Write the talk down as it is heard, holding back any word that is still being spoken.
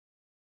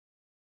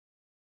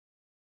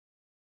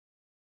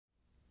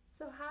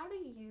So how do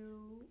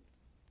you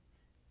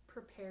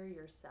prepare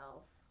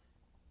yourself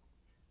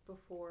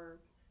before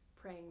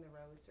praying the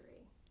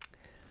Rosary?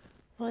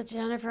 Well,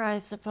 Jennifer, I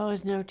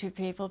suppose no two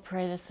people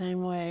pray the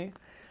same way,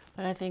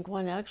 but I think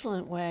one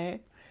excellent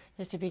way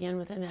is to begin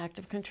with an act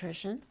of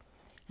contrition,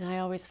 and I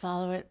always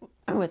follow it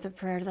with a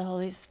prayer to the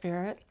Holy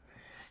Spirit,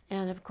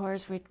 and of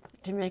course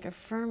to make a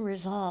firm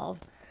resolve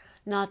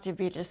not to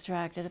be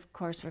distracted. Of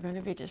course, we're going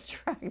to be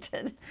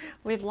distracted.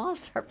 We've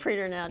lost our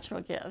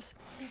preternatural gifts,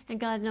 and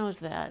God knows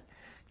that.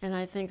 And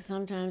I think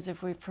sometimes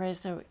if we pray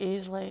so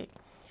easily,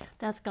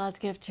 that's God's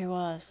gift to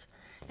us.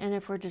 And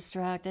if we're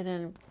distracted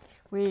and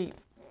we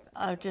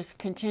just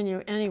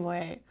continue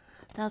anyway,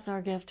 that's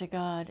our gift to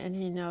God, and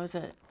He knows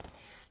it.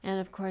 And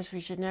of course, we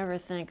should never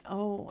think,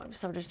 oh, I'm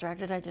so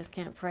distracted, I just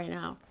can't pray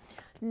now.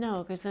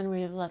 No, because then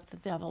we have let the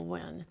devil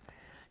win.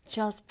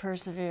 Just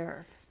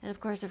persevere. And of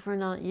course, if we're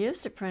not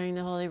used to praying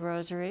the Holy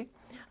Rosary,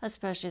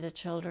 especially the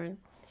children,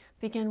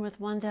 begin with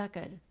one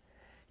decade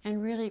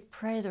and really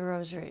pray the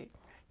Rosary.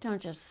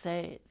 Don't just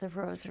say the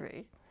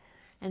Rosary,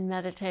 and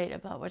meditate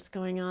about what's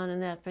going on in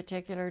that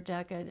particular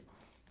decade.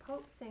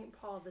 Pope St.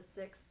 Paul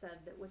VI said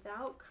that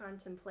without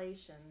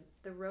contemplation,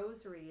 the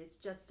Rosary is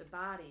just a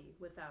body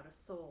without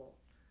a soul.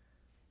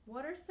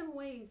 What are some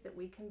ways that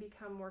we can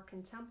become more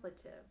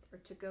contemplative or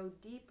to go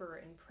deeper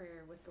in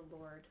prayer with the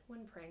Lord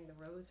when praying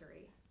the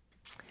Rosary?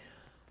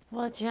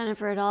 Well,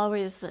 Jennifer, it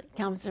always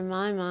comes to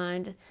my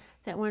mind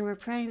that when we're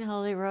praying the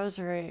Holy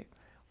Rosary,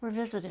 we're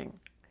visiting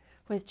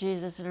with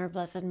Jesus and our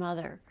Blessed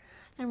Mother.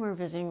 And we're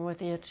visiting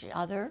with each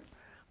other,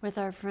 with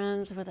our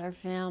friends, with our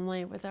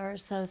family, with our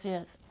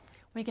associates.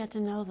 We get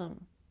to know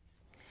them,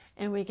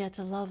 and we get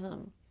to love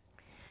them.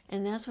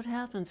 And that's what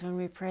happens when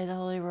we pray the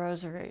Holy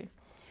Rosary.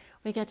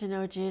 We get to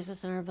know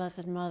Jesus and our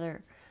Blessed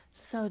Mother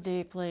so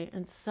deeply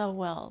and so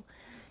well.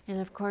 And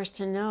of course,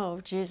 to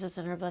know Jesus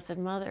and our Blessed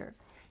Mother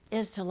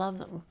is to love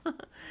them.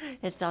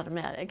 It's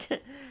automatic.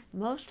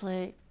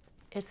 Mostly,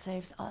 it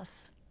saves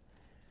us.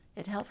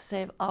 It helps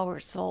save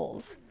our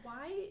souls.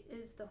 Why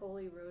is the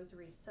Holy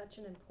Rosary such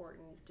an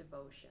important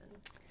devotion?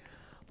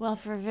 Well,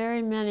 for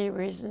very many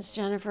reasons,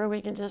 Jennifer.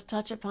 We can just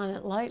touch upon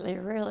it lightly,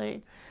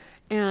 really.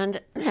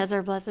 And as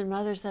our Blessed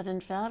Mother said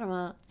in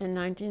Fatima in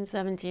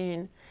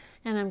 1917,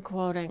 and I'm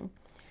quoting,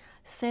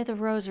 "Say the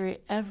Rosary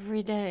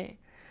every day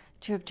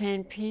to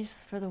obtain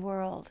peace for the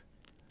world."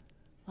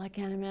 Well, I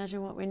can't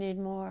imagine what we need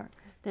more.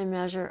 The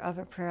measure of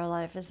a prayer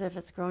life as if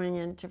it's growing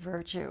into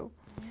virtue.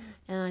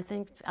 And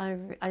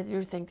I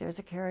do think there's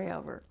a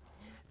carryover.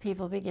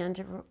 People begin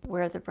to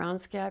wear the brown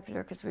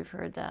scapular, because we've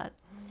heard that,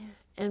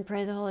 and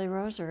pray the Holy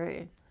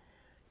Rosary.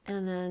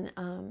 And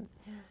then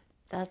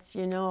that's,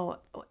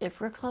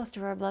 if we're close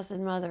to our Blessed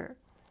Mother,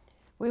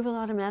 we will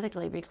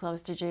automatically be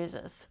close to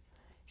Jesus.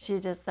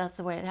 That's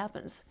the way it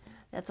happens.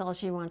 That's all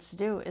she wants to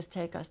do, is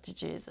take us to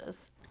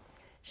Jesus.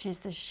 She's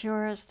the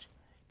surest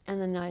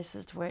and the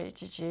nicest way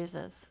to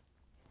Jesus.